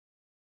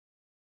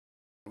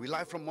We're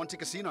live from Monte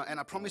Casino, and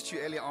I promised you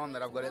earlier on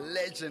that I've got a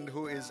legend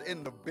who is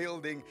in the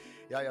building.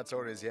 Yaya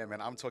Touré is here, man.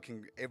 I'm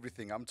talking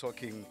everything. I'm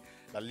talking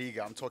La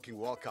Liga, I'm talking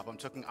World Cup, I'm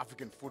talking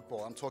African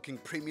football, I'm talking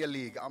Premier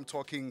League, I'm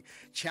talking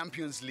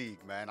Champions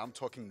League, man. I'm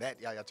talking that.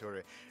 Yaya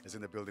Touré is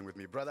in the building with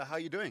me. Brother, how are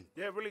you doing?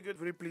 Yeah, really good.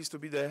 Very pleased to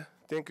be there.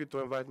 Thank you to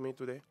invite me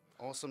today.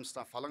 Awesome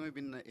stuff. How long have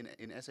you been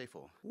in SA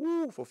for?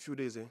 Woo, for a few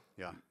days, eh?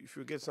 Yeah. If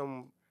you get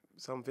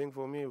something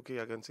for me, okay,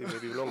 I can say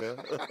maybe longer.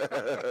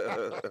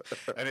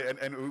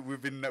 and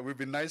we've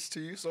been nice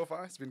to you so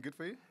far. It's been good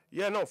for you.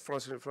 Yeah, no,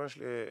 frankly,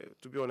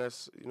 to be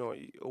honest, you know,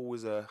 it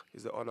always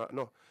is an honor.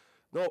 No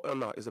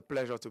honor. It's a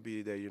pleasure to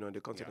be there. You know,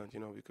 the continent. Yeah.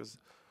 You know, because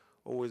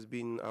always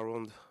being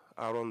around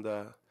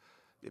the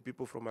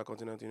people from my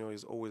continent. You know,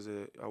 is always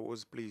I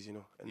always pleased. You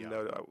know, and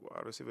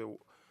I receive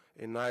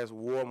a nice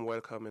warm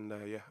welcome, and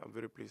yeah, I'm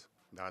very pleased.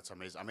 That's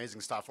amazing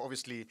stuff.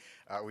 Obviously,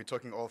 we're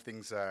talking all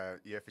things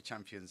UEFA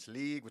Champions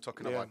League. We're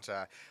talking about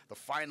the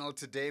final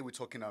today. We're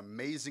talking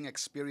amazing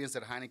experience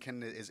that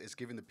Heineken is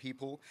giving the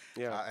people.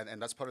 Yeah.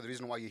 And that's part of the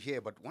reason why you're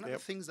here. But one of the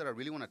things that I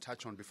really want to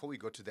touch on before we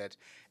go to that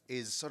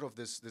is sort of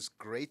this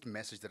great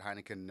message that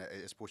Heineken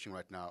is pushing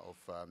right now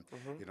of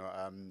you know,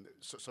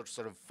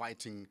 sort of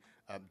fighting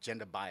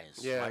gender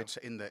bias, right,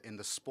 in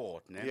the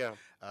sport,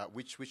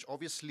 which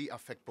obviously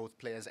affect both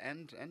players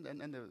and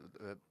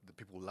the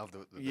people who love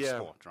the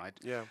sport, right?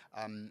 Yeah.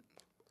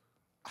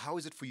 How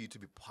is it for you to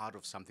be part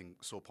of something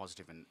so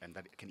positive and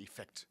that it can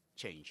effect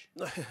change?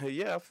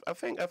 Yeah, I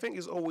think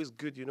it's always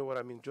good. You know what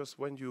I mean? Just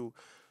when you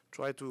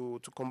try to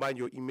combine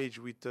your image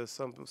with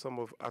some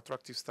of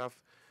attractive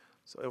stuff.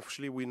 So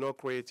actually, we not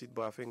created,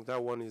 but I think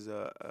that one is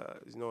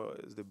you know,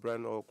 is the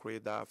brand or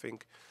create that. I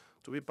think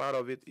to be part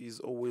of it is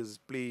always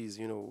pleased,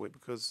 you know,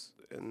 because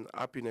and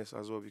happiness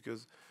as well,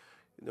 because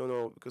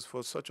because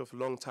for such a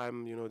long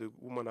time, you know, the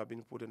women have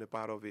been put in a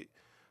part of it.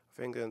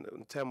 I think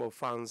in terms of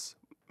fans,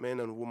 men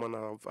and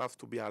women have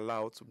to be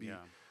allowed to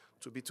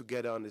be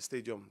together on the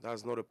stadium.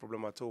 That's not a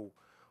problem at all.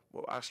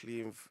 But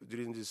actually,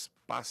 during these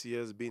past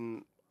years,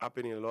 been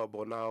happening a lot.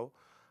 But now,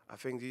 I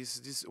think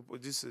this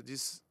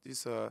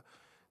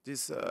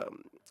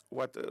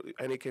what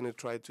Heineken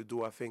tried to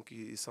do, I think,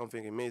 is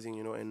something amazing.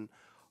 You know, and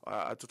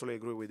I totally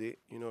agree with it.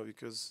 You know,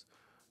 because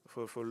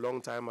for a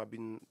long time I've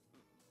been,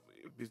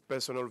 with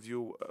personal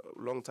view,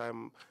 long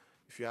time.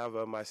 If you have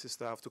my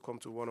sister have to come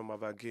to one of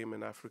my game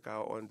in Africa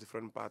or in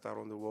different parts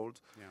around the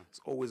world, it's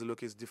always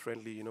look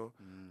differently, you know.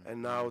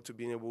 And now to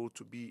being able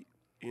to be,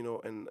 you know,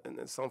 and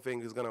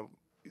something is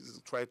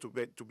try to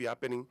be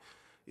happening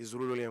is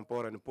really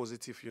important and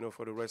positive, you know,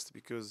 for the rest,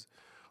 because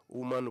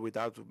woman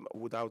without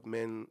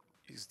men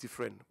is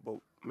different, but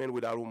men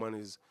without woman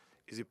is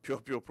a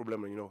pure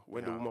problem, you know.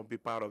 When the woman be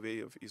part of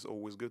it is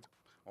always good.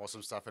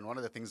 Awesome stuff. And one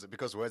of the things,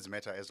 because words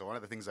matter, is one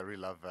of the things I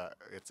really love.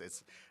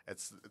 It's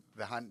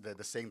the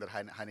saying that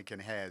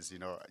Heineken has, you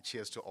know,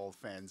 cheers to all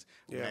fans,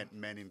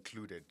 men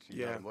included.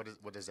 You know, and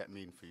what does that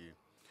mean for you?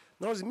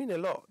 No, it means a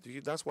lot.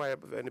 That's why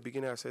in the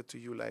beginning I said to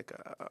you, like,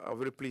 I'm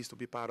very pleased to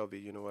be part of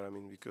it. You know what I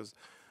mean? Because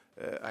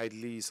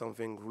ideally,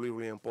 something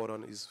really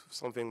important is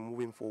something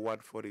moving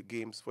forward for the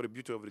games, for the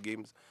beauty of the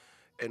games,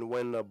 and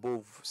when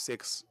both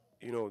sex,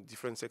 you know,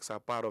 different sex are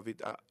part of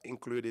it, are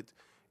included,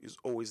 is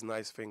always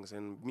nice things.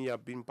 And me,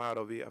 I've been part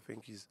of it. I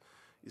think is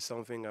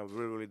something I'm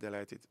really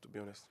delighted, to be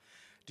honest.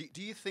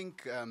 Do you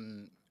think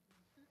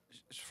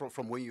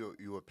from when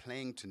you were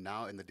playing to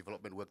now, in the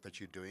development work that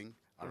you're doing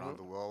around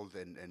the world,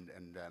 and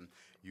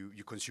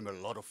you consume a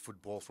lot of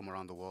football from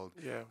around the world,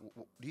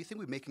 do you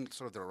think we're making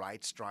sort of the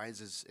right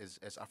strides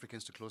as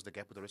Africans to close the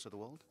gap with the rest of the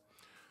world?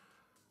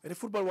 And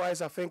football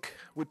wise, I think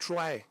we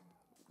try.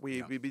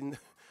 We've been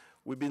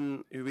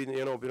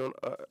you know,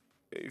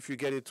 if you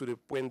get it to the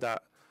point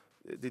that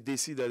they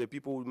see that the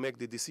people will make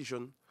the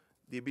decision,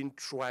 they've been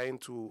trying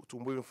to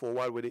move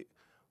forward with it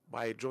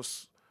by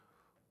just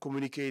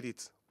communicate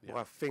it. But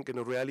I think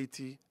in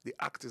reality, the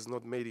act is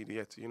not made it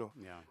yet, you know.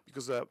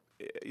 Because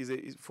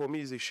for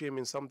me, it's a shame,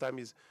 and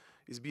sometimes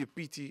it's be a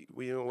pity,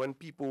 you know, when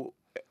people,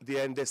 they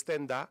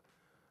understand that,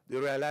 they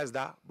realize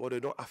that, but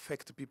they don't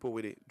affect people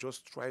with it.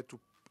 Just try to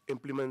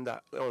implement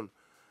that on.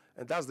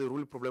 And that's the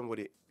real problem with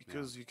it,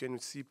 because you can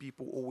see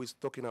people always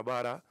talking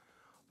about that,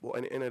 but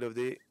at the end of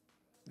the day,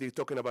 they're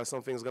talking about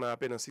something that's going to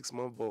happen in 6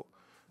 months, but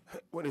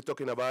when they're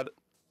talking about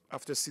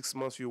after 6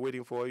 months you're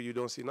waiting for it, you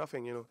don't see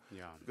nothing, you know.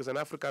 Because in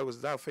Africa, with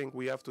that thing,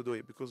 we have to do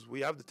it, because we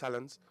have the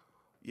talents.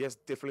 Yes,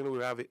 definitely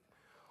we have it.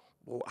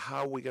 But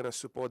how we going to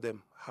support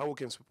them? How we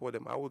can support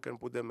them? How we can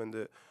put them in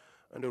the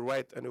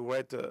right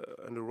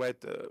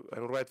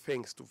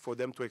things for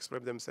them to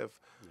express themselves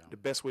the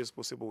best ways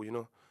possible, you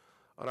know.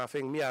 And I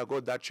think I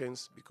got that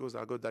chance because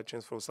I got that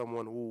chance from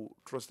someone who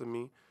trusted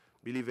me,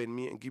 believe in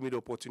me, and give me the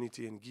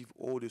opportunity and give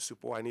all the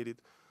support I needed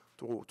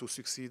to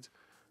succeed.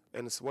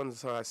 And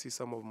once I see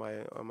some of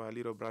my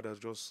little brothers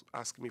just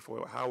ask me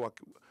for how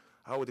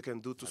they can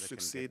do to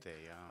succeed,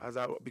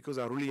 because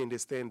I really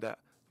understand that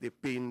the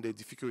pain, the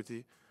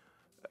difficulty,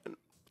 and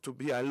to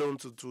be alone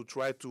to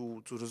try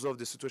to resolve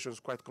the situation is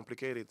quite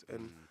complicated.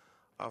 And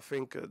I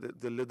think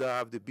the leader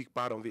have the big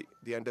part of it.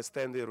 They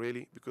understand it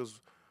really,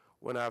 because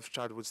when I've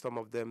chatted with some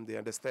of them, they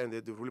understand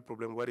that the real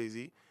problem, what is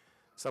it?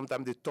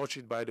 Sometimes they touch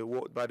it by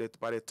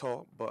the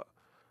toe, but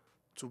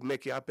to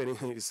make it happen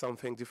is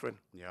something different.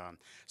 Yeah.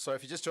 So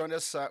if you just joined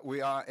us,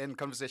 we are in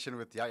conversation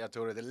with Yaya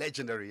Touré. The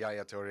legendary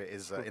Yaya Touré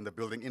is in the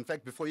building. In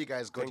fact, before you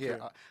guys got here,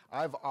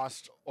 I've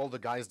asked all the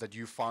guys that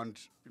you found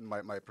in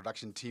my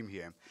production team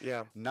here.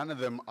 Yeah. None of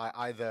them are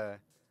either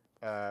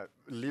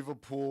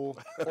Liverpool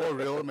or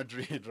Real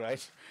Madrid,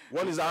 right?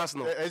 One is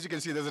Arsenal. As you can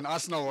see, there's an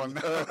Arsenal one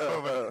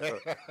over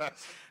there.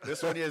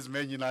 This one here is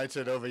Man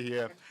United over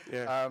here.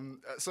 Yeah.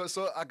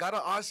 So I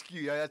gotta ask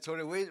you, Yaya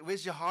Touré,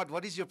 where's your heart?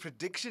 What is your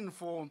prediction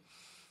for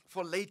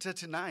later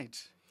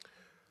tonight?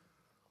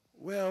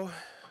 Well,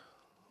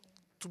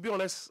 to be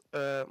honest,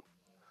 I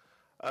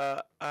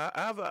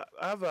have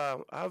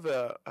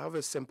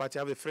a sympathy,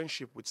 I have a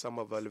friendship with some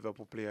of the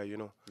Liverpool players, you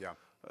know. Yeah.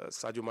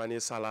 Sadio Mane,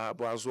 Salah,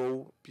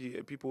 Boazo,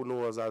 people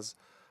know us as,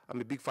 I'm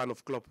a big fan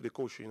of Klopp, the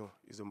coach, you know.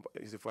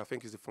 I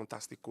think he's a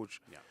fantastic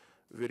coach. Yeah.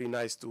 Very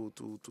nice to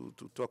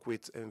talk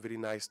with, and very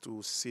nice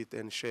to sit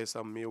and share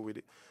some meal with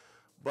it.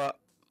 But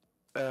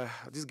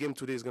this game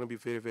today is going to be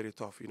very, very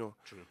tough, you know.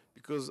 True.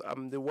 Because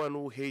I'm the one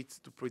who hates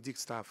to predict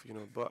stuff, you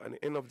know. But at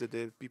the end of the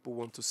day, people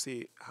want to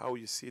see how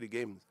you see the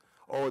game,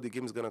 or the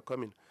game is going to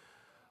come in.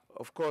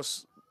 Of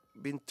course,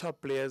 being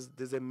top players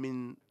doesn't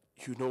mean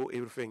you know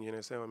everything, you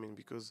understand what I mean?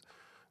 Because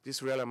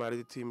this Real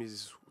Madrid team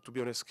is, to be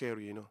honest,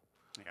 scary, you know.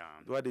 Yeah.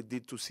 What they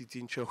did to City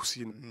and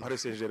Chelsea and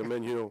Paris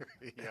Saint-Germain, you know.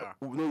 Yeah.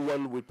 No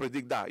one will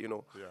predict that, you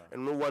know. Yeah.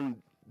 And no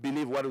one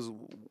believe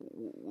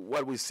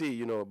what we see,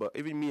 you know. But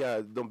even me,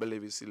 I don't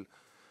believe it still.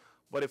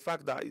 But the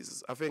fact that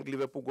is, I think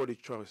Liverpool got the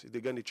choice.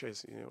 They got the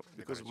chance, you know.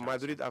 Because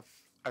Madrid,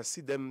 I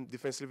see them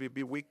defensively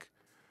be weak.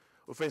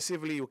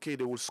 Offensively, okay,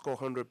 they will score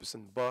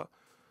 100%. But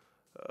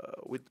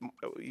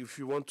if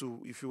you want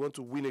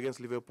to win against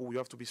Liverpool, you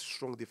have to be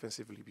strong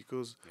defensively,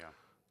 because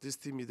this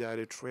team, they are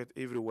a threat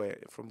everywhere,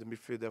 from the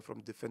midfielder,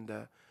 from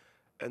defender.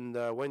 And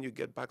when you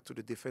get back to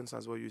the defense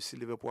as well, you see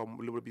Liverpool are a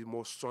little bit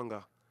more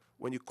stronger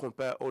when you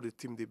compare all the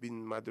teams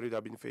Madrid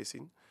have been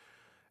facing.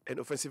 And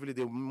offensively,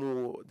 they're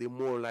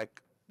more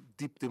like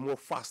deep, they're more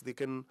fast. They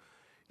can,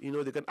 you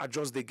know, they can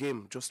adjust the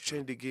game, just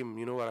change the game,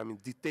 you know what I mean,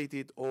 dictate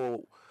it, or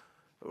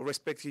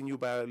respecting you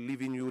by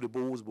leaving you the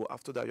balls, but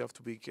after that you have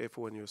to be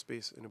careful in your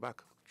space in the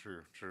back.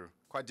 True.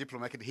 Quite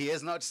diplomatic. He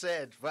has not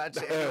said, but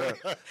anyway,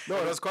 no,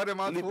 it was quite a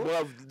mouthful.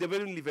 Well, they're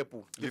very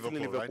Liverpool.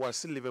 Liverpool, right? I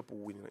still Liverpool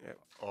winning. Yeah.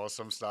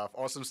 Awesome stuff.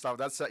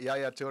 That's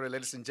Yaya Touré,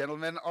 ladies and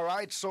gentlemen. All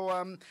right,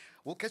 so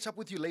we'll catch up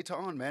with you later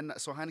on, man.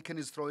 So Heineken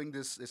is throwing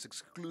this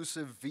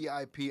exclusive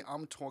VIP,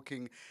 I'm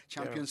talking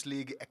Champions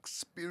League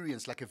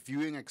experience, like a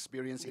viewing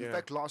experience. In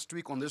fact, last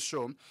week on this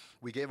show,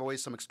 we gave away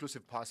some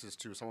exclusive passes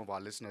to some of our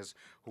listeners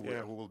who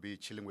will be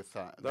chilling with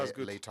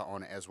later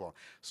on as well.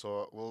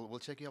 So we'll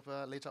check you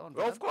up later on.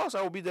 Well, of course,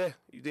 I will be there.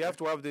 They have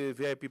to have the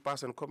VIP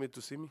pass and come in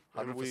to see me.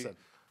 100%.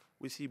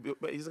 We see,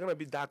 but it's going to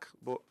be dark,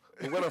 but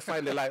we're going to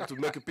find the light to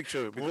make a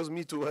picture, because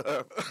me too,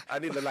 I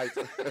need the light.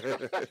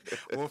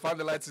 We'll find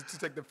the lights to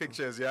take the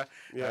pictures, yeah?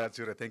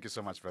 Touré, thank you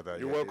so much, brother.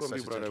 You're welcome,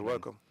 big brother.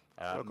 Welcome.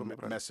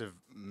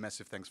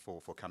 Massive thanks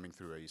for coming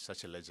through. You're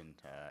such a legend,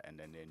 and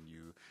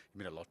you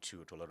mean a lot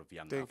to a lot of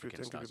young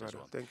African stars as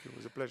well. Thank you. It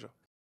was a pleasure.